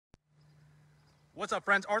What's up,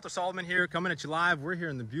 friends? Arthur Solomon here, coming at you live. We're here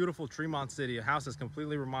in the beautiful Tremont City. A house that's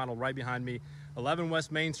completely remodeled right behind me, 11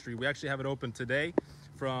 West Main Street. We actually have it open today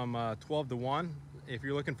from 12 to 1. If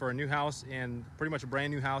you're looking for a new house, and pretty much a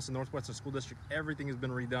brand new house in Northwestern School District, everything has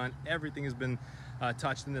been redone. Everything has been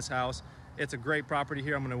touched in this house. It's a great property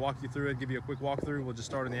here. I'm going to walk you through it, give you a quick walkthrough. We'll just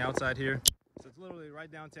start on the outside here. So it's literally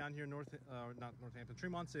right downtown here, not Northampton,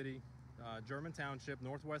 Tremont City, German Township,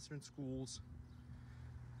 Northwestern Schools.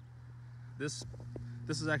 This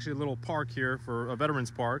is actually a little park here for a veterans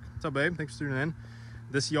park. What's up, babe? Thanks for tuning in.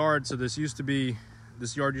 This yard used to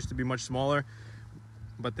be much smaller,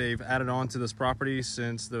 but they've added on to this property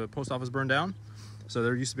since the post office burned down. So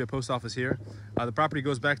there used to be a post office here. The property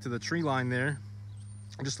goes back to the tree line there,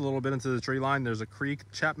 just a little bit into the tree line. There's a creek,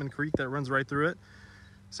 Chapman Creek, that runs right through it.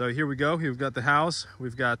 So here we go. We've got the house.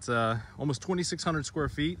 We've got almost 2,600 square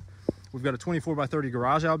feet. We've got a 24 by 30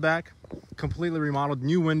 garage out back, completely remodeled,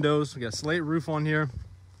 new windows. We got a slate roof on here,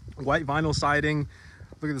 white vinyl siding.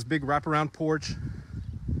 Look at this big wraparound porch.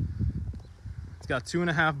 It's got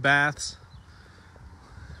 2.5 baths.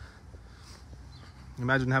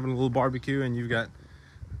 Imagine having a little barbecue and you've got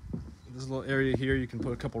this little area here. You can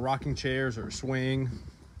put a couple rocking chairs or a swing.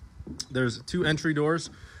 There's 2 entry doors,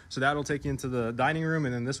 so that'll take you into the dining room,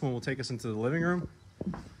 and then this one will take us into the living room.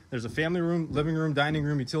 There's a family room, living room, dining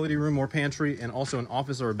room, utility room, or pantry, and also an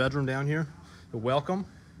office or a bedroom down here. Welcome.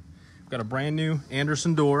 We've got a brand new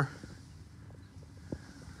Anderson door,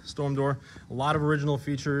 storm door. A lot of original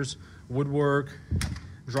features, woodwork,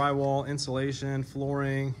 drywall, insulation,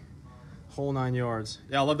 flooring, whole 9 yards.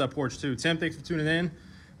 Yeah, I love that porch too. Tim, thanks for tuning in.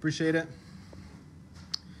 Appreciate it.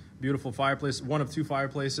 Beautiful fireplace, one of 2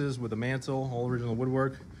 fireplaces with a mantle, all original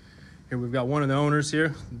woodwork. Here we've got one of the owners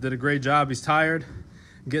here. Did a great job. He's tired,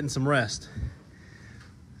 getting some rest.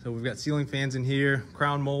 So we've got ceiling fans in here,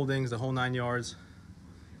 crown moldings, the whole 9 yards.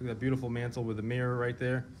 Look at that beautiful mantle with a mirror right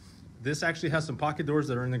there. This actually has some pocket doors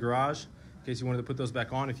that are in the garage in case you wanted to put those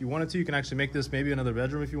back on. If you wanted to, you can actually make this maybe another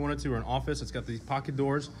bedroom if you wanted to, or an office. It's got these pocket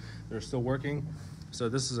doors that are still working. So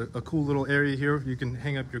this is a cool little area here. You can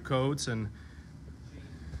hang up your coats and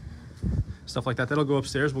stuff like that. That'll go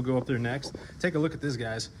upstairs. We'll go up there next. Take a look at this,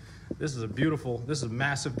 guys. This is a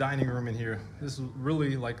massive dining room in here. This is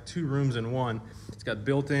really like 2 rooms in one. It's got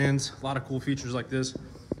built-ins, a lot of cool features like this.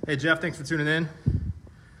 Hey, Jeff, thanks for tuning in.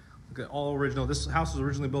 Look at all original. This house was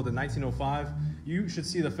originally built in 1905. You should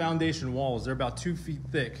see the foundation walls. They're about 2 feet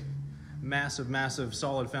thick. Massive, massive,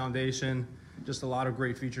 solid foundation. Just a lot of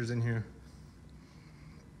great features in here.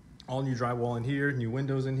 All new drywall in here, new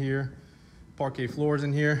windows in here, parquet floors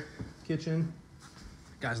in here, kitchen.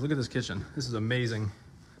 Guys, look at this kitchen. This is amazing.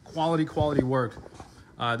 Quality work.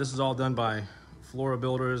 This is all done by Flora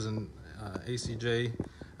Builders and ACJ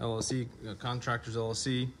LLC, Contractors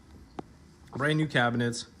LLC. Brand new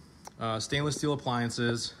cabinets, stainless steel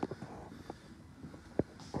appliances.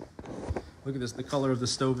 Look at this, the color of the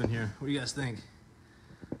stove in here. What do you guys think?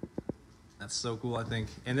 That's so cool, I think.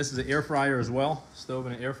 And this is an air fryer as well, stove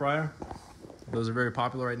and an air fryer. Those are very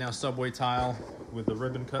popular right now. Subway tile with the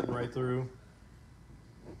ribbon cutting right through.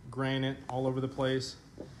 Granite all over the place.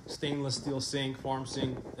 Stainless steel sink, farm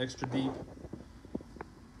sink, extra deep.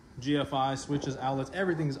 GFI, switches, outlets,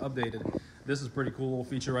 everything is updated. This is a pretty cool little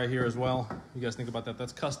feature right here as well. You guys think about that.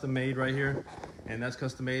 That's custom made right here, and that's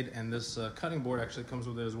custom made, and this cutting board actually comes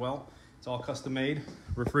with it as well. It's all custom made.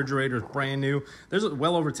 Refrigerator is brand new. There's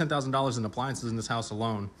well over $10,000 in appliances in this house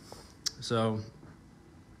alone. So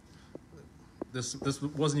this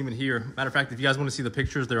wasn't even here. Matter of fact, if you guys want to see the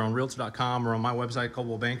pictures, they're on Realtor.com or on my website,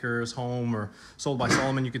 Coldwell Bankers Home or Sold by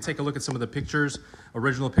Solomon. You can take a look at some of the pictures,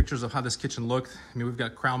 original pictures of how this kitchen looked. I mean, we've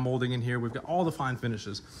got crown molding in here. We've got all the fine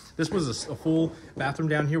finishes. This was a full bathroom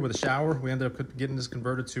down here with a shower. We ended up getting this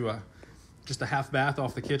converted to just a half bath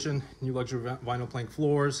off the kitchen. New luxury vinyl plank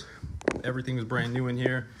floors. Everything is brand new in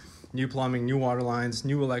here. New plumbing, new water lines,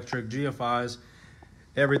 new electric, GFIs.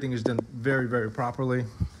 Everything is done very, very properly.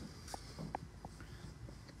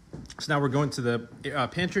 So now we're going to the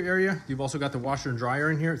pantry area. You've also got the washer and dryer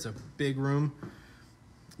in here. It's a big room.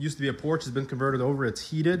 Used to be a porch, it's been converted over. It's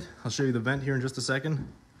heated. I'll show you the vent here in just a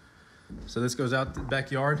second. So this goes out the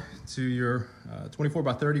backyard to your 24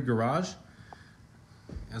 by 30 garage,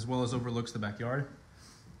 as well as overlooks the backyard.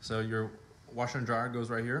 So your washer and dryer goes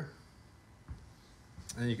right here.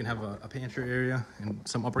 And then you can have a pantry area and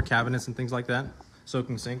some upper cabinets and things like that.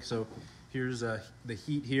 Soaking sink. So here's the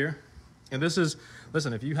heat here. And this is,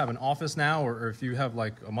 listen, if you have an office now, or if you have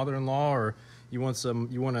like a mother-in-law, or you want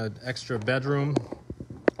an extra bedroom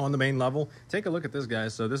on the main level, take a look at this,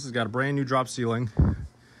 guys. So this has got a brand new drop ceiling,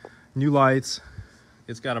 new lights.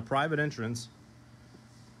 It's got a private entrance.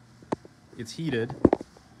 It's heated.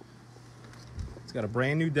 It's got a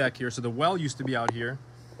brand new deck here. So the well used to be out here.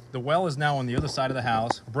 The well is now on the other side of the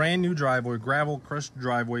house. Brand new driveway, gravel crushed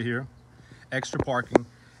driveway here. Extra parking.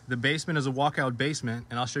 The basement is a walkout basement,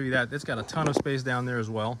 and I'll show you that. It's got a ton of space down there as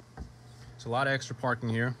well. It's a lot of extra parking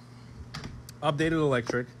here. Updated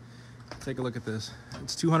electric. Take a look at this.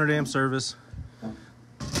 It's 200 amp service. And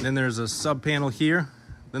then there's a sub panel here.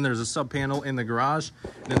 Then there's a sub panel in the garage.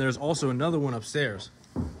 And then there's also another one upstairs.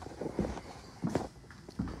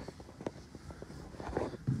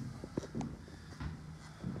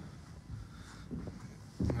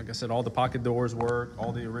 Like I said, all the pocket doors work.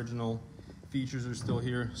 All the original features are still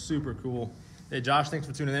here. Super cool. Hey, Josh, thanks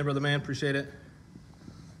for tuning in, brother man. Appreciate it.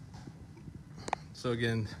 So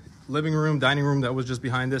again, living room, dining room, that was just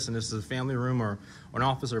behind this, and this is a family room or an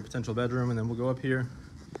office or a potential bedroom. And then we'll go up here,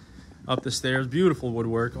 up the stairs. Beautiful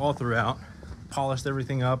woodwork all throughout. Polished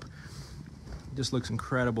everything up. Just looks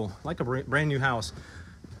incredible, like a brand new house.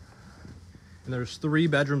 And there's 3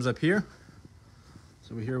 bedrooms up here.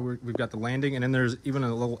 So we've got the landing, and then there's even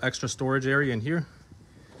a little extra storage area in here.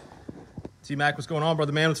 T-Mac, what's going on,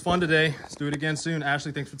 brother man? It's fun today. Let's do it again soon.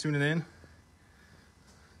 Ashley, thanks for tuning in.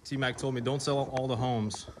 T-Mac told me don't sell all the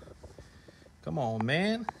homes. Come on,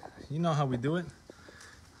 man. You know how we do it.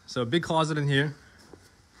 So a big closet in here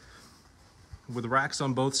with racks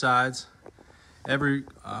on both sides. Every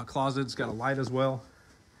closet's got a light as well.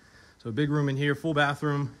 So a big room in here, full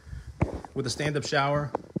bathroom with a stand-up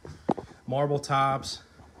shower, marble tops,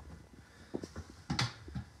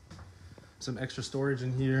 some extra storage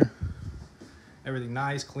in here. Everything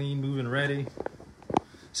nice, clean, moving ready.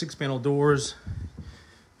 6-panel doors,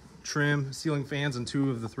 trim, ceiling fans in 2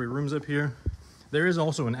 of the 3 rooms up here. There is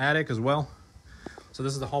also an attic as well. So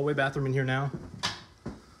this is the hallway bathroom in here now.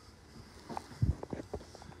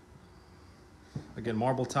 Again,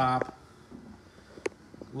 marble top,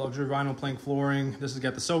 luxury vinyl plank flooring. This has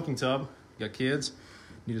got the soaking tub. You got kids,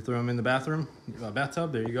 need to throw them in the bathroom.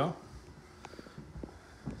 Bathtub, there you go.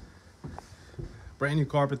 Brand new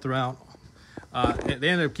carpet throughout. They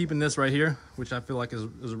ended up keeping this right here, which I feel like is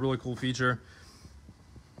a really cool feature.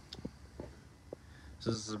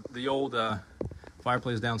 This is the old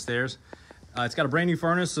fireplace downstairs. It's got a brand new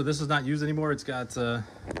furnace, so this is not used anymore. It's got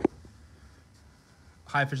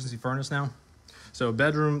high efficiency furnace now. So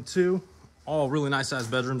bedroom 2, all really nice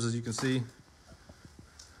sized bedrooms, as you can see.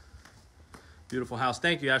 Beautiful house.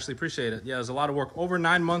 Thank you, Ashley. Appreciate it. Yeah, there's a lot of work. Over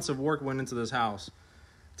 9 months of work went into this house.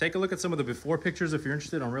 Take a look at some of the before pictures if you're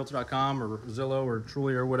interested on Realtor.com or Zillow or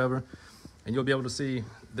Trulia or whatever, and you'll be able to see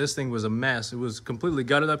this thing was a mess. It was completely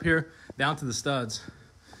gutted up here, down to the studs.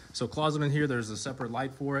 So closet in here, there's a separate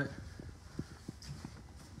light for it.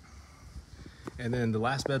 And then the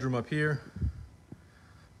last bedroom up here.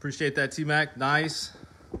 Appreciate that, T-Mac. Nice.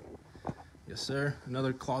 Yes, sir.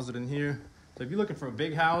 Another closet in here. So if you're looking for a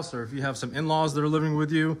big house, or if you have some in-laws that are living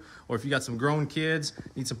with you, or if you got some grown kids,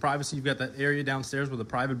 need some privacy, you've got that area downstairs with a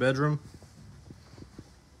private bedroom.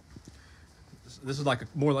 This is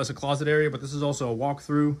like more or less a closet area, but this is also a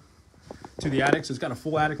walk-through to the attic. So it's got a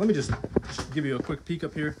full attic. Let me just give you a quick peek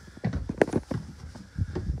up here.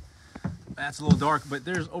 That's a little dark, but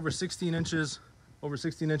there's over 16 inches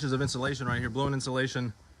of insulation right here, blown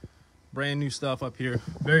insulation. Brand new stuff up here.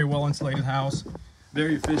 Very well insulated house,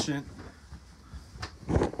 very efficient.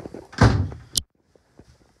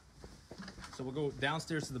 So we'll go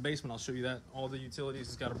downstairs to the basement. I'll show you that. All the utilities.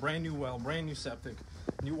 It's got a brand new well, brand new septic,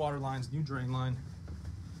 new water lines, new drain line.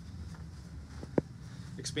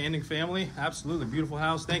 Expanding family. Absolutely beautiful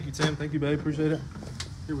house. Thank you, Tim. Thank you, babe. Appreciate it.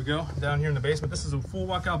 Here we go. Down here in the basement. This is a full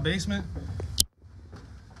walkout basement.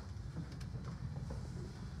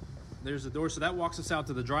 There's the door. So that walks us out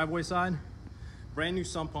to the driveway side. Brand new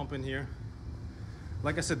sump pump in here.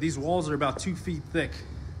 Like I said, these walls are about 2 feet thick.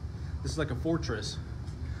 This is like a fortress.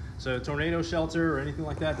 So tornado shelter or anything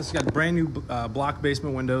like that. This has got brand new block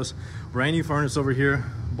basement windows. Brand new furnace over here.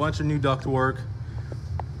 Bunch of new duct work.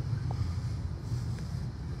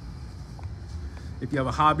 If you have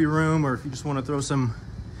a hobby room, or if you just want to throw some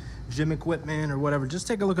gym equipment or whatever, just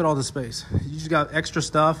take a look at all the space. You just got extra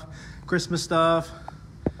stuff, Christmas stuff,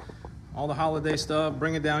 all the holiday stuff.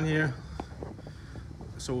 Bring it down here.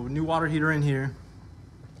 So new water heater in here.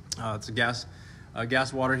 It's a gas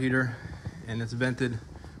water heater, and it's vented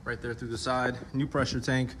right there through the side. New pressure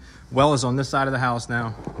tank. Well is on this side of the house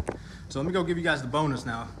now. So let me go give you guys the bonus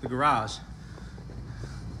now, the garage.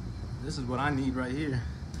 This is what I need right here.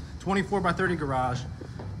 24 by 30 garage.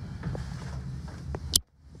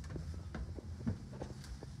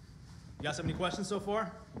 You guys have any questions so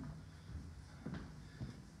far?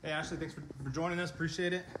 Hey, Ashley, thanks for joining us.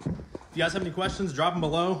 Appreciate it. If you guys have any questions, drop them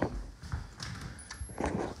below.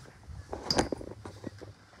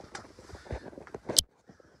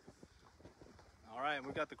 right,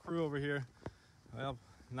 we got the crew over here. Well,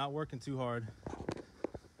 not working too hard.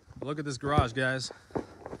 But look at this garage, guys.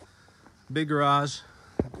 Big garage.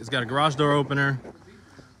 It's got a garage door opener.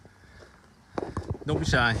 Don't be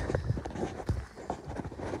shy.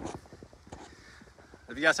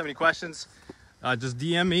 If you guys have any questions, just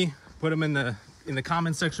DM me. Put them in the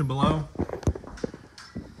comment section below.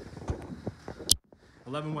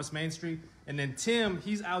 11 West Main Street. And then Tim,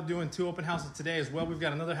 he's out doing 2 open houses today as well. We've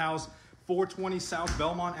got another house, 420 South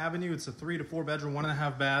Belmont Avenue. It's a 3 to 4 bedroom,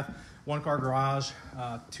 1.5 bath, 1-car garage,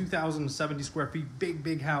 2,070 square feet,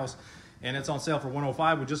 big house. And it's on sale for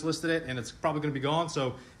 $105. We just listed it and it's probably gonna be gone.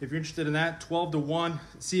 So if you're interested in that, 12 to 1,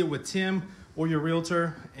 see it with Tim or your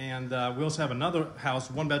realtor. And we also have another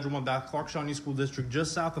house, 1 bedroom, 1 bath, Clark Shawnee School District,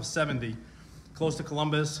 just south of 70, close to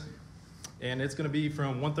Columbus. And it's gonna be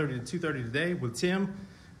from 1:30 to 2:30 today with Tim.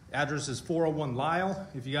 Address is 401 Lyle,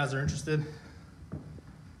 if you guys are interested.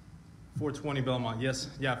 420 Belmont, yes,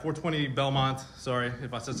 yeah, 420 Belmont, sorry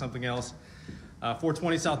if I said something else.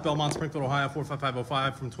 420 South Belmont, Springfield, Ohio,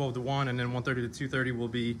 45505 from 12 to 1, and then 1:30 to 2:30 will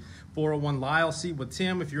be 401 Lyle. See with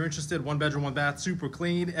Tim if you're interested. 1 bedroom, 1 bath, super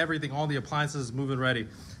clean, everything, all the appliances moving ready.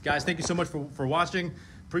 Guys, thank you so much for watching.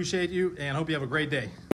 Appreciate you, and hope you have a great day.